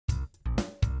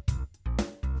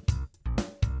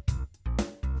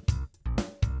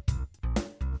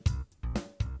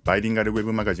バイリンガルウェ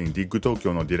ブマガジン DIG 東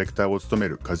京のディレクターを務め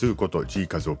るKAZOOこと G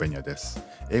ペニャです。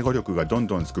英語力がどん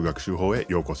どんつく学習法へ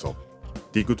ようこそ。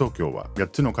DIG 東京は8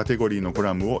つのカテゴリーのコ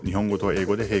ラムを日本語と英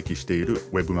語で併記しているウ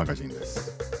ェブマガジンで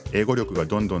す。英語力が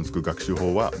どんどんつく学習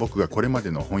法は僕がこれまで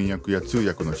の翻訳や通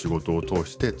訳の仕事を通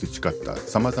して培った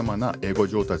様々な英語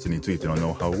上達についての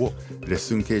ノウハウをレッ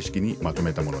スン形式にまと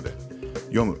めたもので、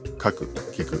読む、書く、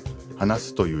聞く、話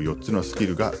すという4つのスキ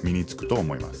ルが身につくと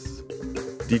思います。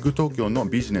DIG 東京の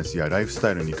ビジネスやライフス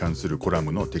タイルに関するコラ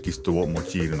ムのテキストを用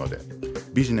いるので、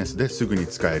ビジネスですぐに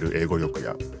使える英語力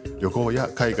や旅行や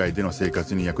海外での生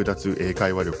活に役立つ英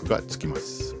会話力がつきま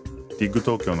す。DIG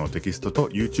東京のテキストと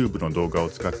YouTube の動画を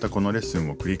使ったこのレッスン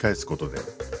を繰り返すことで、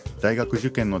大学受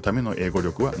験のための英語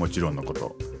力はもちろんのこ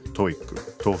と、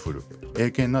TOEIC、TOEFL、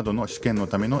英検などの試験の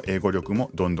ための英語力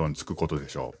もどんどんつくことで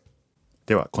しょう。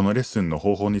では、このレッスンの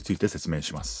方法について説明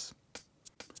します。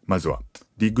まずは、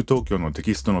DIG 東京のテ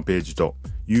キストのページと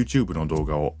YouTube の動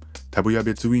画をタブや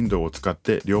別ウィンドウを使っ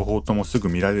て両方ともすぐ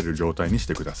見られる状態にし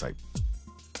てください。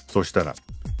そうしたら、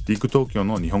DIG 東京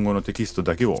の日本語のテキスト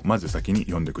だけをまず先に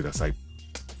読んでください。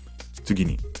次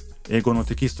に、英語の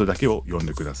テキストだけを読ん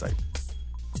でください。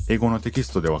英語のテキス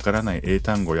トでわからない英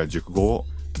単語や熟語を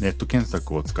ネット検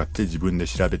索を使って自分で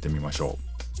調べてみましょ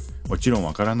う。もちろん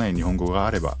わからない日本語が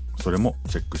あれば、それも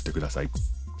チェックしてください。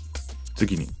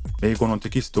次に、英語のテ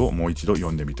キストをもう一度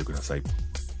読んでみてください。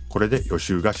これで予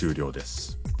習が終了で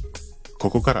す。こ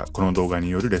こからこの動画に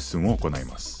よるレッスンを行い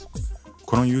ます。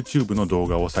この YouTube の動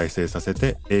画を再生させ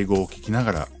て英語を聞きな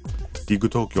がら DIG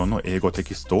東京の英語テ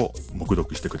キストを黙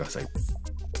読してください。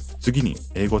次に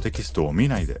英語テキストを見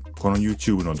ないでこの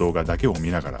YouTube の動画だけを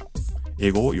見ながら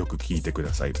英語をよく聞いてく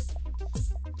ださい。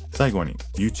最後に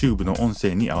YouTube の音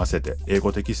声に合わせて英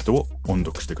語テキストを音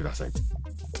読してください。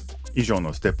以上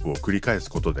のステップを繰り返す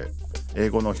ことで英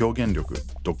語の表現力、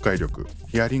読解力、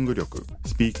ヒアリング力、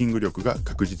スピーキング力が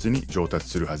確実に上達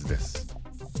するはずです。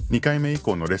2回目以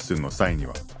降のレッスンの際に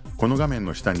はこの画面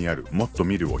の下にあるもっと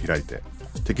見るを開いて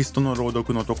テキストの朗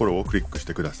読のところをクリックし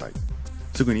てください。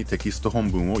すぐにテキスト本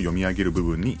文を読み上げる部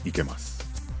分に行けます。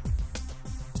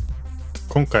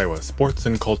今回は Sports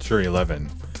and Culture 11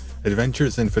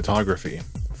 Adventures in Photography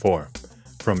 4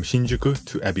 From Shinjuku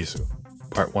to Ebisu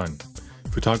Part 1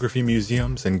 Photography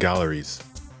Museums and Galleries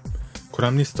コ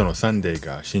ラムニストのサンデー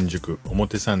が新宿、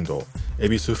表参道、恵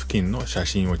比寿付近の写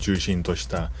真を中心とし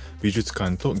た美術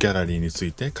館とギャラリーにつ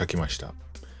いて書きました。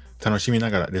楽しみ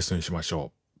ながらレッスンしまし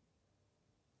ょ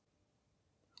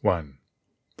う。1.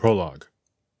 Prologue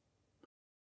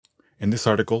In this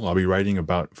article, I'll be writing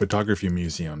about photography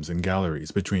museums and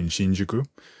galleries between Shinjuku,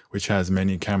 which has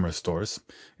many camera stores,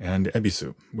 and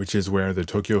Ebisu, which is where the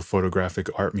Tokyo Photographic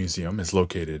Art Museum is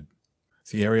located.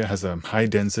 The area has a high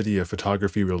density of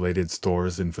photography-related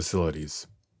stores and facilities.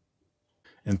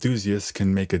 Enthusiasts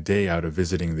can make a day out of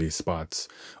visiting these spots,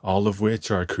 all of which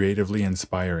are creatively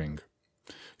inspiring.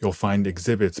 You'll find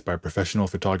exhibits by professional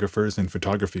photographers and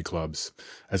photography clubs,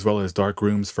 as well as dark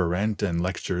rooms for rent and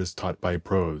lectures taught by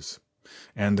pros.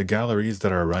 And the galleries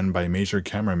that are run by major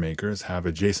camera makers have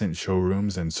adjacent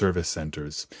showrooms and service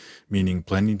centers, meaning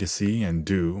plenty to see and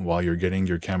do while you're getting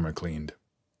your camera cleaned.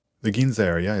 The Ginza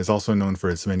area is also known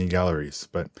for its many galleries,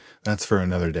 but that's for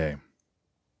another day.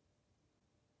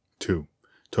 2.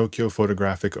 Tokyo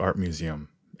Photographic Art Museum,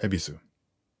 Ebisu.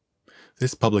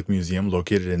 This public museum,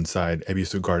 located inside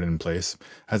Ebisu Garden Place,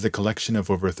 has a collection of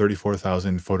over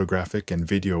 34,000 photographic and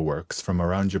video works from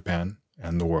around Japan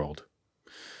and the world.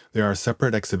 There are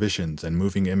separate exhibitions and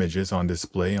moving images on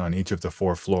display on each of the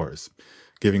 4 floors,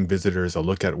 giving visitors a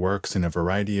look at works in a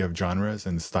variety of genres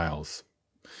and styles.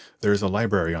 There is a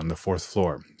library on the 4th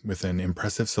floor, with an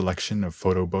impressive selection of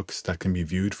photo books that can be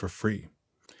viewed for free.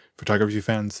 Photography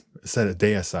fans, set a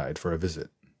day aside for a visit.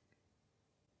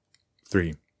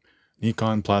 3.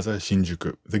 Nikon Plaza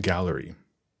Shinjuku, the Gallery.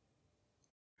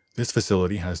 This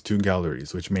facility has 2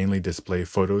 galleries which mainly display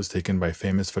photos taken by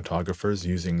famous photographers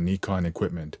using Nikon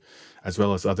equipment, as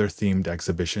well as other themed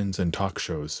exhibitions and talk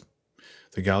shows.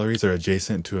 The galleries are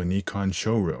adjacent to a Nikon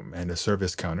showroom and a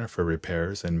service counter for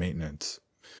repairs and maintenance.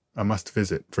 A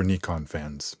must-visit for Nikon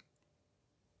fans.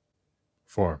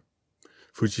 4.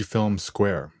 Fujifilm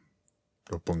Square,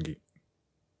 Roppongi.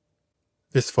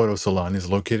 This photo salon is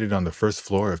located on the 1st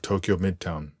floor of Tokyo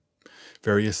Midtown.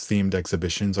 Various themed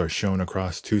exhibitions are shown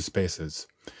across 2 spaces,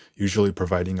 usually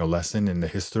providing a lesson in the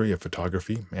history of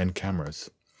photography and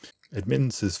cameras.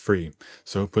 Admittance is free,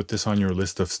 so put this on your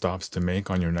list of stops to make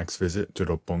on your next visit to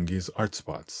Roppongi's art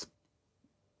spots.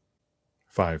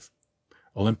 5.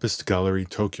 Olympus Gallery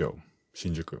Tokyo,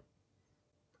 Shinjuku.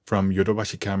 From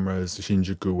Yodobashi Camera's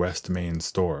Shinjuku West main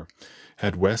store,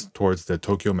 head west towards the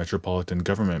Tokyo Metropolitan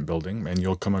Government Building and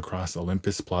you'll come across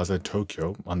Olympus Plaza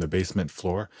Tokyo on the basement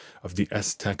floor of the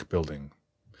S-Tech building.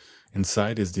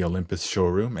 Inside is the Olympus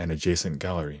showroom and adjacent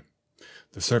gallery.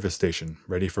 The service station,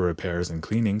 ready for repairs and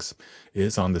cleanings,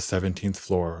 is on the 17th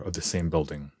floor of the same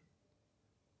building.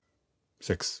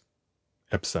 6.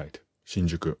 Epsite,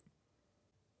 Shinjuku.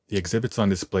 The exhibits on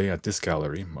display at this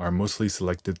gallery are mostly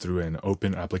selected through an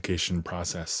open application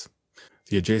process.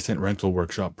 The adjacent rental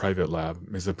workshop private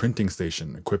lab is a printing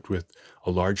station equipped with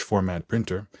a large format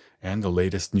printer and the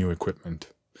latest new equipment.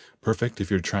 Perfect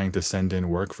if you're trying to send in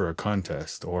work for a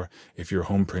contest or if your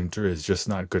home printer is just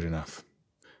not good enough.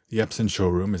 The Epson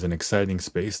showroom is an exciting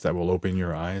space that will open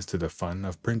your eyes to the fun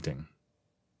of printing.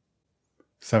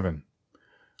 7.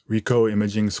 Ricoh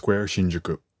Imaging Square,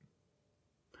 Shinjuku.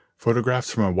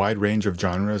 Photographs from a wide range of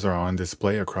genres are on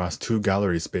display across 2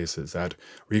 gallery spaces at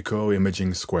Ricoh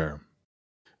Imaging Square.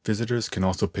 Visitors can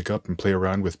also pick up and play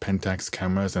around with Pentax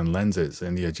cameras and lenses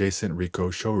in the adjacent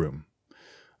Ricoh showroom.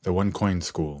 The One Coin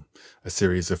School, a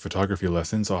series of photography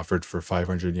lessons offered for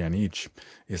 500 yen each,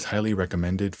 is highly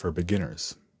recommended for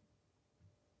beginners.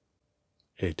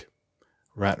 8.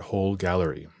 Rat Hole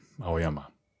Gallery, Aoyama.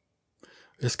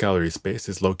 This gallery space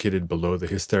is located below the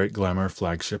Hysteric Glamour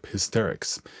flagship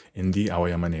Hysterics in the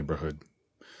Aoyama neighborhood.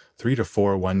 3 to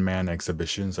 4 one-man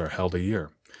exhibitions are held a year,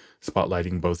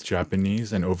 spotlighting both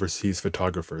Japanese and overseas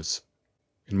photographers.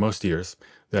 In most years,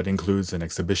 that includes an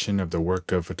exhibition of the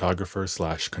work of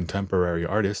photographer/contemporary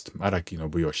artist Araki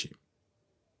Nobuyoshi.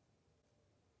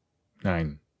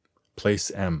 9. Place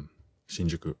M,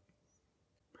 Shinjuku.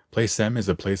 Place M is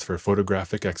a place for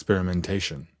photographic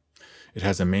experimentation. It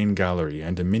has a main gallery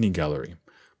and a mini gallery,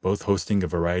 both hosting a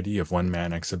variety of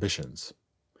one-man exhibitions.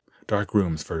 Dark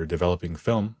rooms for developing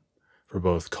film, for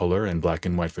both color and black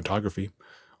and white photography,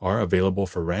 are available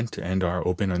for rent and are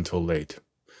open until late.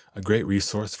 A great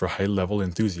resource for high-level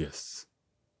enthusiasts.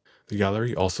 The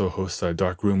gallery also hosts a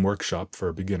darkroom workshop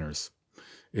for beginners.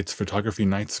 Its photography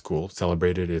night school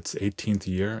celebrated its 18th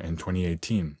year in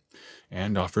 2018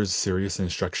 and offers serious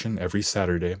instruction every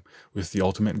Saturday with the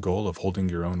ultimate goal of holding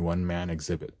your own one-man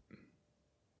exhibit.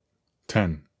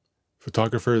 10.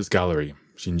 Photographer's Gallery,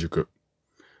 Shinjuku.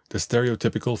 The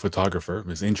stereotypical photographer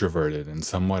is introverted and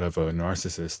somewhat of a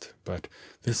narcissist, but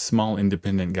this small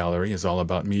independent gallery is all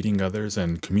about meeting others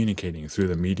and communicating through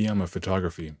the medium of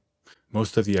photography.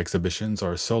 Most of the exhibitions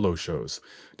are solo shows,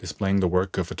 displaying the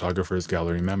work of Photographers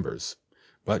Gallery members,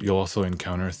 but you'll also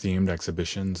encounter themed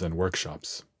exhibitions and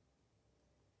workshops.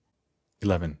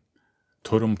 11.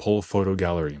 Totem Pole Photo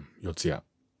Gallery, Yotsuya.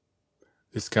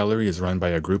 This gallery is run by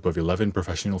a group of 11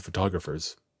 professional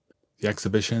photographers. The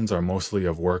exhibitions are mostly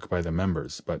of work by the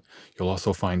members, but you'll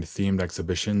also find themed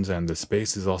exhibitions and the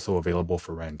space is also available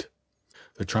for rent.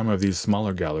 The charm of these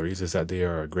smaller galleries is that they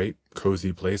are a great,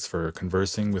 cozy place for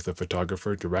conversing with a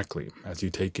photographer directly as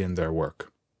you take in their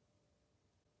work.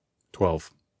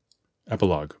 12.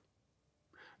 Epilogue.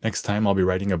 Next time I'll be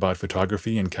writing about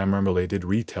photography and camera-related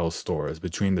retail stores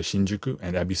between the Shinjuku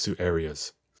and Ebisu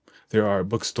areas. There are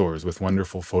bookstores with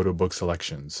wonderful photo book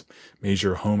selections,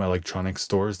 major home electronics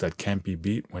stores that can't be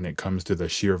beat when it comes to the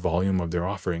sheer volume of their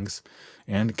offerings,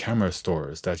 and camera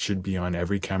stores that should be on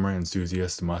every camera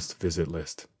enthusiast must-visit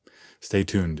list. Stay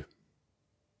tuned.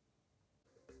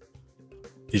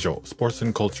 以上、Sports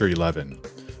and Culture 11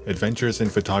 Adventures in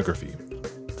Photography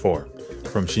 4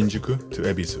 From Shinjuku to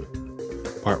Ebisu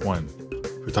Part 1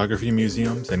 Photography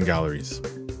Museums and Galleries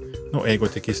の英語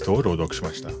テキストを朗読し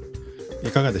ました。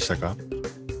いかがでしたか？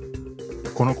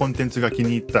このコンテンツが気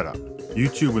に入ったら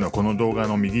YouTube のこの動画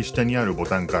の右下にあるボ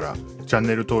タンからチャン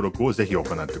ネル登録をぜひ行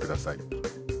ってください。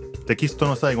テキスト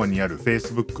の最後にある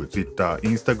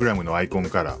Facebook、Twitter、Instagram のアイコ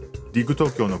ンからDIG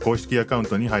東京の公式アカウン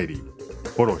トに入りフ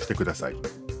ォローしてください。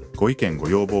ご意見ご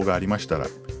要望がありましたら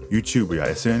YouTube や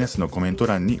SNS のコメント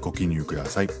欄にご記入くだ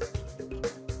さい。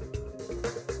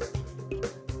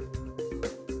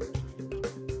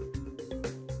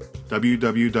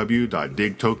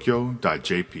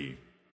www.digtokyo.jp